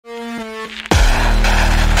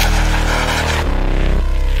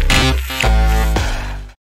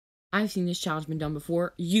I've seen this challenge been done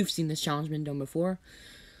before. You've seen this challenge been done before.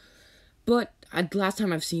 But the last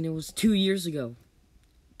time I've seen it was 2 years ago.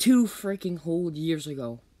 2 freaking whole years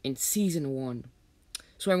ago in season 1.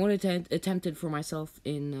 So I wanted to attempt it for myself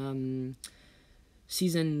in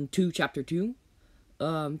season 2, chapter 2,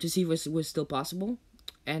 to see if it was still possible.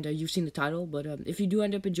 And you've seen the title, but if you do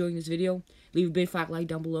end up enjoying this video, leave a big fat like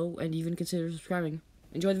down below, and even consider subscribing.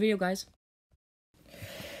 Enjoy the video, guys.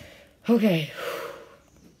 Okay.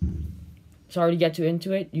 Sorry to get too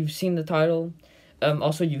into it. You've seen the title.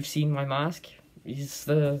 Also, you've seen my mask. It's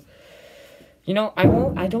the... You know,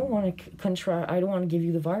 I don't want to give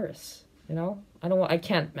you the virus, you know? I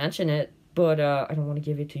can't mention it, but I don't want to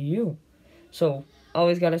give it to you. So,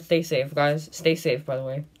 always gotta stay safe, guys. Stay safe, by the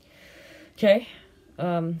way. Okay?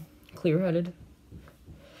 Clear-headed.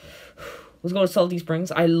 Let's go to Salty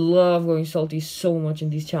Springs. I love going salty so much in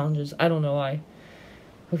these challenges. I don't know why.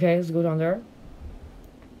 Okay, let's go down there.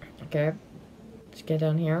 Okay. Let's get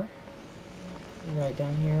down here. Right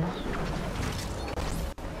down here.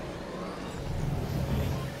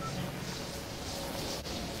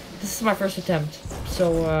 This is my first attempt,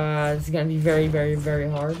 so it's gonna be very, very, very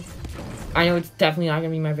hard. I know it's definitely not gonna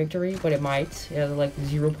be my victory, but it might. It has like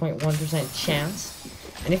 0.1% chance.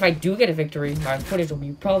 And if I do get a victory, my footage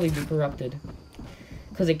will probably be corrupted,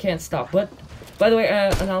 because it can't stop. But by the way,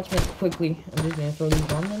 announcement quickly. I'm just gonna throw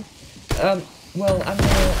these on then. Well, I'm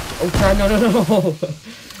gonna. Oh crap! No.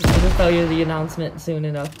 I'll just tell you the announcement soon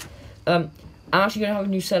enough. I'm actually gonna have a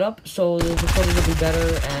new setup, so the footage will be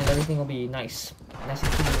better and everything will be nice. Nice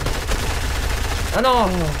and clean. Oh no!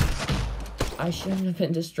 I shouldn't have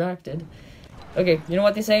been distracted. Okay, you know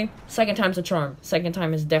what they say? Second time's a charm. Second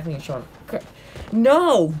time is definitely a charm.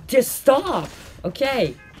 No! Just stop!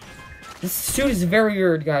 Okay. This suit is very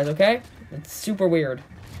weird, guys, okay? It's super weird.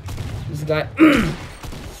 This guy...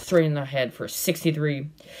 straight in the head for 63.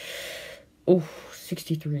 Oh,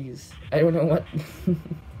 63s. I don't know what...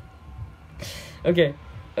 Okay.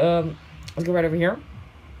 Let's go right over here.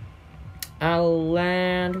 I'll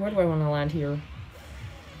land... Where do I want to land here?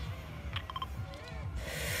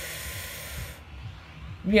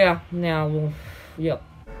 Yeah, now we'll... Yep.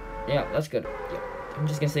 Yeah, that's good. Yep. I'm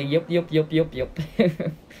just gonna say yep. Okay,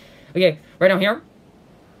 right down here.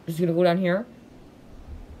 Just gonna go down here.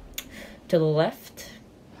 To the left.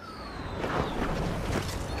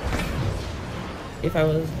 If I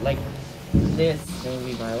was like this, it would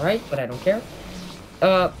be my right, but I don't care.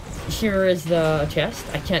 Here is the chest.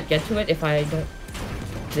 I can't get to it if I don't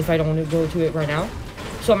want to go to it right now.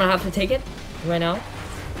 So I'm gonna have to take it right now.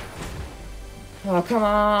 Oh, come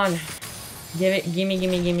on. Gimme.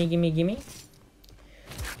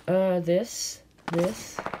 This.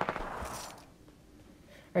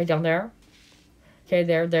 Right down there. Okay,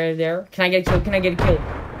 there. Can I get a kill?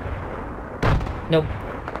 Nope.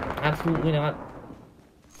 Absolutely not.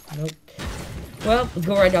 Nope. Well, let's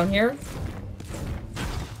go right down here.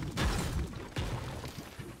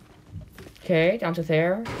 Okay, down to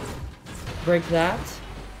there. Break that.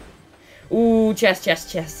 Ooh, chest.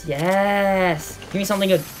 Yes! Give me something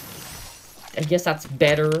good. I guess that's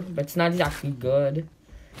better, but it's not exactly good.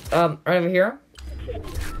 Right over here.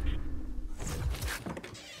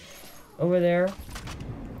 Over there.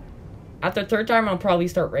 At the third time, I'll probably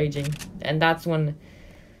start raging. And that's when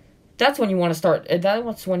you want to start.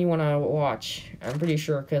 That's when you want to watch. I'm pretty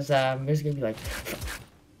sure, because there's going to be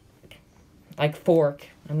like fork.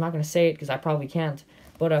 I'm not going to say it, because I probably can't.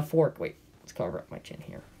 But a fork. Wait, let's cover up my chin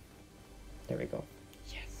here. There we go.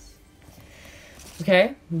 Yes.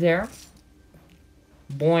 Okay, there.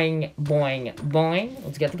 Boing.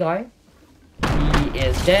 Let's get the guy. He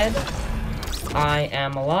is dead. I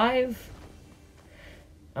am alive.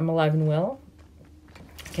 I'm alive and well.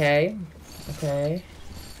 Okay.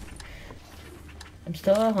 I'm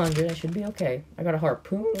still at 100. I should be okay. I got a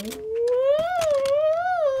harpoon.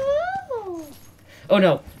 Oh,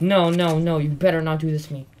 no. No. You better not do this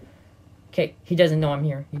to me. Okay. He doesn't know I'm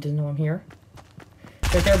here.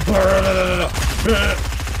 Right there.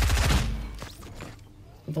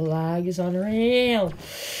 The lag is unreal.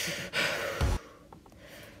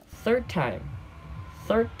 Third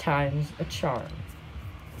time's a charm.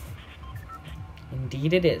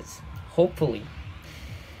 Indeed it is. Hopefully.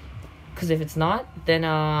 Because if it's not, then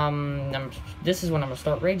this is when I'm gonna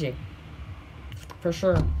start raging. For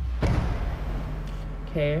sure.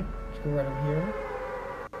 Okay, let's go right over here.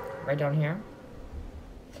 Right down here.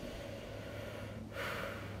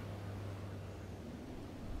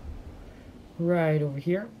 Right over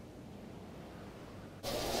here.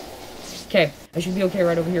 Okay, I should be okay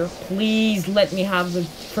right over here. Please let me have the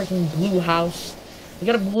freaking blue house. I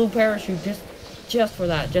got a blue parachute just for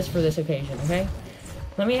that, just for this occasion, okay?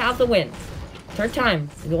 Let me have the win. Third time.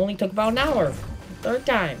 It only took about an hour. Third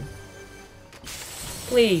time.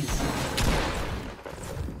 Please.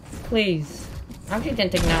 Please. Actually, it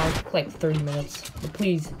didn't take an hour. It took like 30 minutes. But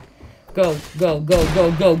please. Go, go, go,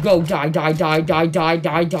 go, go, go. Die, die, die, die, die,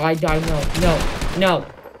 die, die, die. No, no, no.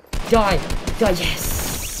 Die. Die.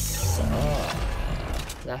 Yes. Oh,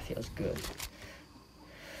 that feels good.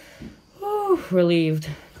 Oh, relieved.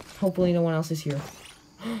 Hopefully no one else is here.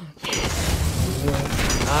 Yes.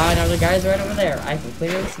 Ah, now the guy's right over there. I can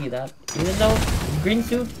clearly see that. Even though the green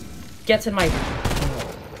suit gets in my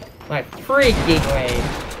freaking way.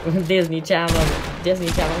 Disney Channel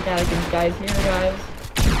Catechism guys here, guys.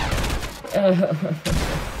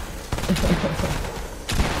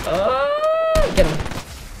 Get him.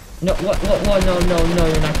 No, what, no,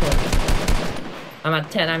 you're not killing me. I'm at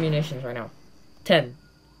 10 ammunitions right now. 10.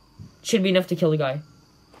 Should be enough to kill the guy.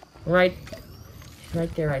 Right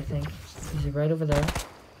there, I think. He's right over there.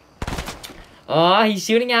 Oh, he's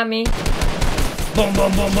shooting at me. Boom,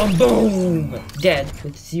 boom, boom, boom, boom. Dead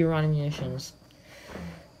with 0 ammunitions.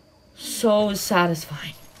 So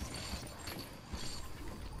satisfying.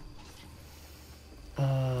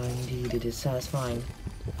 Indeed, it is satisfying.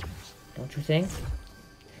 Don't you think?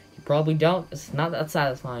 You probably don't. It's not that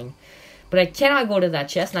satisfying. But I cannot go to that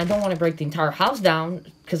chest, and I don't want to break the entire house down,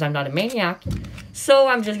 because I'm not a maniac. So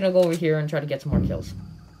I'm just going to go over here and try to get some more kills.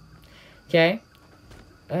 Okay?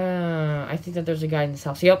 I think that there's a guy in this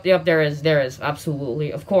house. Yep, there is.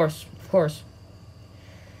 Absolutely. Of course.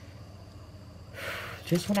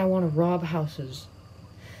 Just when I want to rob houses.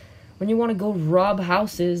 When you want to go rob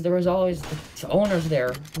houses, there is always the owners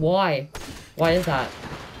there. Why? Why is that?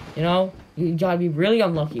 You know? You gotta be really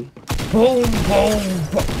unlucky. Boom, boom,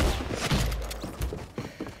 boom.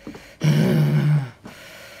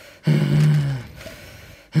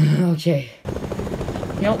 Okay.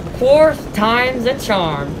 You know, 4th time's a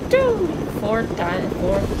charm. Dude, 4th time's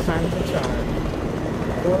a charm.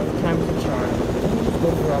 4th time's a charm. Go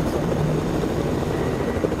grab something.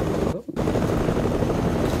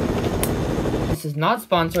 This is not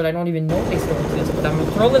sponsored. I don't even know if they still exist, but I'm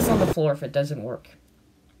gonna throw this on the floor if it doesn't work.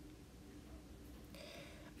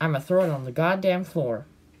 I'm gonna throw it on the goddamn floor.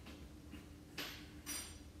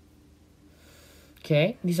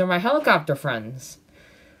 Okay, these are my helicopter friends.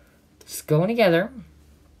 Just going together.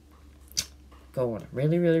 Going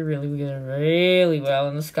really well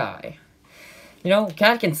in the sky. You know,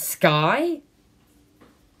 Catkin sky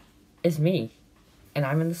is me. And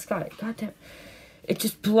I'm in the sky. God damn. It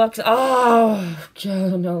just blocks. Oh,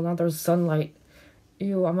 God, no, not there's sunlight.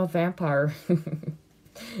 Ew, I'm a vampire.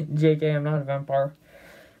 JK, I'm not a vampire.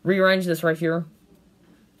 Rearrange this right here.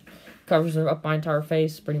 Covers up my entire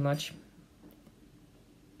face, pretty much.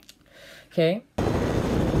 Okay.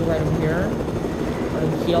 Right over here.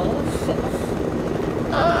 Right here.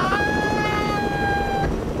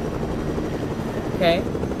 Okay.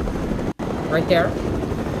 Right there.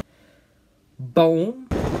 Boom.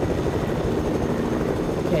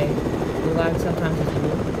 Okay. The lag sometimes is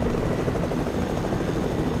real.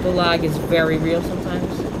 The lag is very real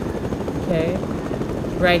sometimes. Okay.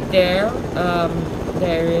 Right there.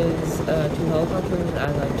 There is 2 helicopters,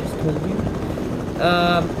 as I just told you.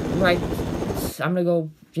 Right. I'm gonna go.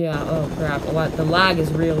 Yeah. Oh crap. The lag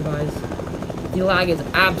is real, guys. The lag is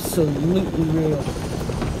absolutely real.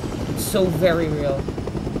 It's so very real.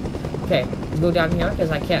 Okay, let's go down here because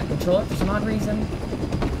I can't control it for some odd reason.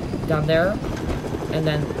 Down there. And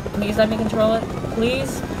then, please let me control it.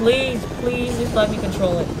 Please, please, please just let me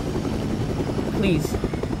control it. Please.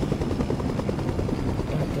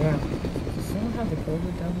 God damn. Does someone have the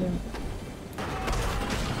COVID down there?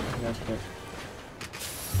 That's good.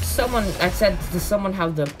 I said, does someone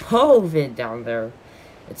have the COVID down there?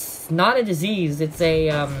 It's not a disease. It's a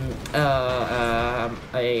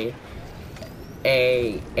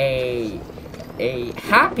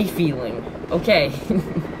happy feeling. Okay.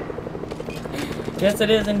 Yes,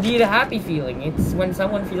 it is indeed a happy feeling. It's when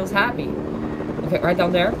someone feels happy. Okay, right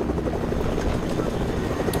down there.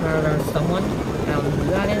 There's someone. I don't know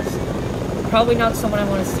who that is. Probably not someone I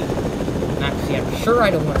want to see. Actually, I'm sure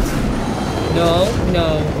I don't want to see. No.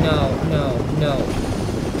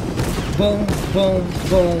 Boom, boom,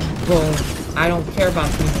 boom, boom. I don't care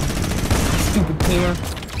about teaming. Stupid teamer.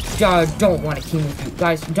 I don't want to team with you.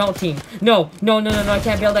 Guys, don't team. No, I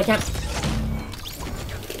can't build, I can't.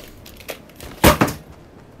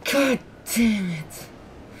 God damn it.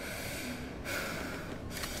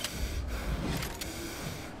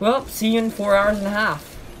 Well, see you in 4 hours and a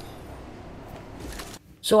half.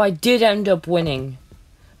 So I did end up winning.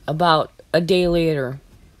 About a day later.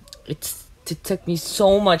 It took me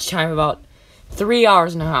so much time, about 3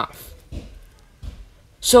 hours and a half.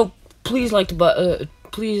 So please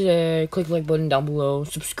please click the like button down below.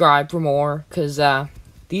 Subscribe for more, cause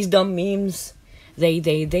these dumb memes,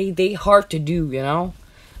 they hard to do, you know.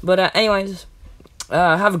 But anyways,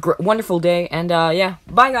 have a wonderful day, and yeah,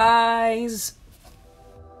 bye guys.